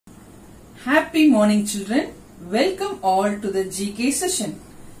Happy morning, children. Welcome all to the GK session.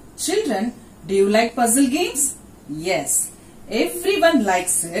 Children, do you like puzzle games? Yes, everyone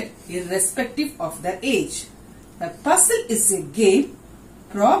likes it irrespective of their age. A puzzle is a game,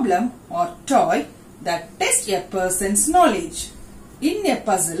 problem or toy that tests a person's knowledge. In a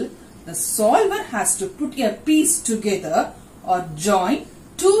puzzle, the solver has to put a piece together or join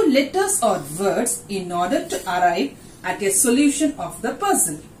two letters or words in order to arrive at a solution of the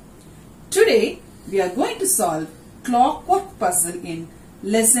puzzle. Today, we are going to solve Clockwork Puzzle in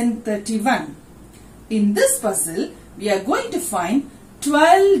lesson 31. In this puzzle, we are going to find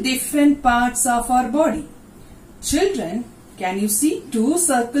 12 different parts of our body. Children, can you see two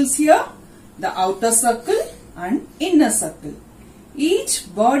circles here? The outer circle and inner circle. Each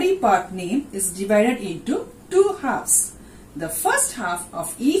body part name is divided into two halves. The first half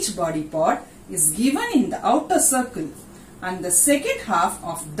of each body part is given in the outer circle, and the second half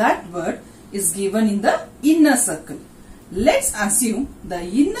of that word is given in the inner circle. Let's assume the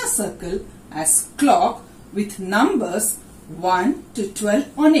inner circle as clock with numbers 1 to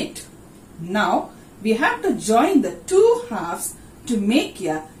 12 on it. Now we have to join the two halves to make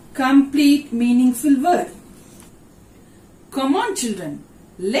a complete meaningful word. Come on children,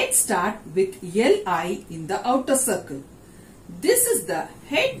 let's start with Li in the outer circle. This is the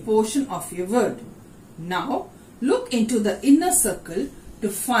head portion of a word. Now look into the inner circle to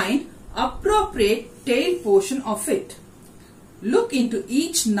find appropriate tail portion of it. Look into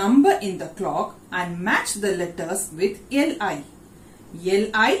each number in the clock and match the letters with Li.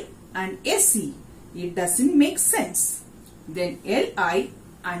 Li and Se, it doesn't make sense. Then Li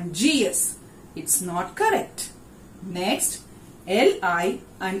and Gs, it's not correct. Next, Li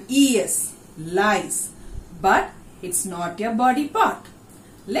and Es, lies, but it's not a body part.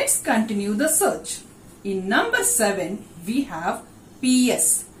 Let's continue the search. In number 7, we have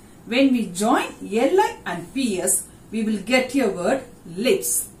PS. When we join Li and PS, we will get a word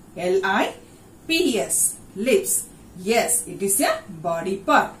lips. L-I-P-S, lips. Yes, it is a body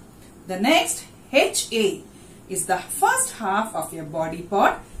part. The next, HA, is the first half of a body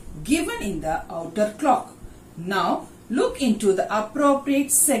part given in the outer clock. Now, look into the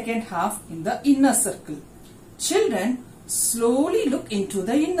appropriate second half in the inner circle. Children, slowly look into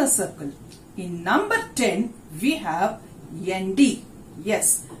the inner circle. In number 10, we have ND.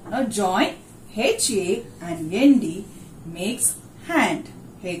 Yes, now join HA and ND makes hand.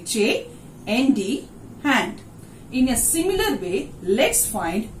 HA-ND, hand. In a similar way, let's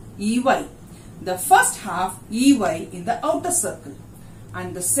find EY. The first half EY in the outer circle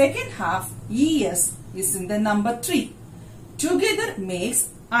and the second half ES is in the number 3. Together makes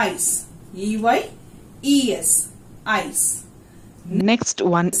eyes. EY, ES, eyes. Next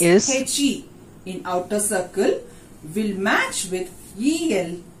one is HE in outer circle will match with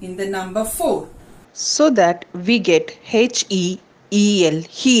EL in the number 4. so that we get HEEL,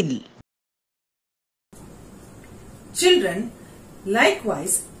 heel. Children,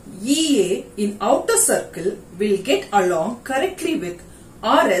 likewise EA in outer circle will get along correctly with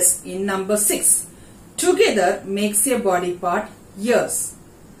RS in number 6. Together makes a body part ears.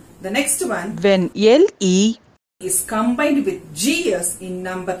 The next one, When LE is combined with GS in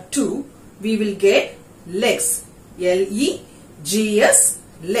number 2, we will get legs. L-E-G-S,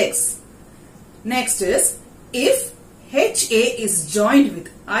 legs. Next is, if HA is joined with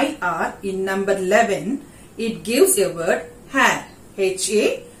IR in number 11, it gives a word hair.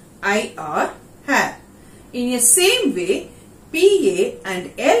 H-A-I-R, hair. In the same way, PA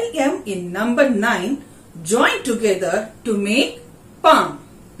and LM in number 9 join together to make palm.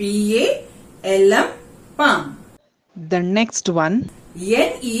 P-A-L-M, palm. The next one,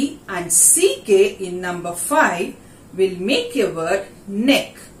 NE and CK in number 5 will make a word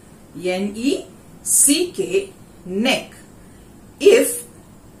neck. N-E-C-K, neck. If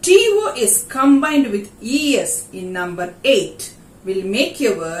TO is combined with ES in number 8, will make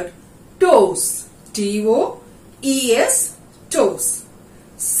a word toes. T-O-E-S, toes.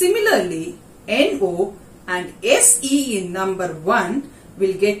 Similarly, NO and SE in number 1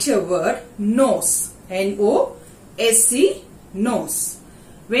 will get a word nose. N-O-S-E, nose.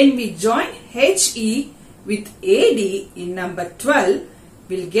 When we join HE with AD in number 12,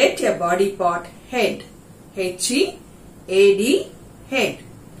 we'll get a body part head. H-E-A-D, head.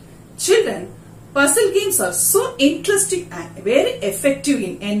 Children, puzzle games are so interesting and very effective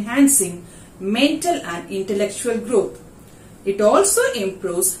in enhancing mental and intellectual growth. It also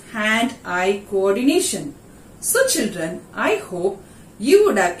improves hand-eye coordination. So children, I hope you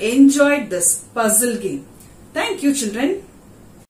would have enjoyed this puzzle game. Thank you children.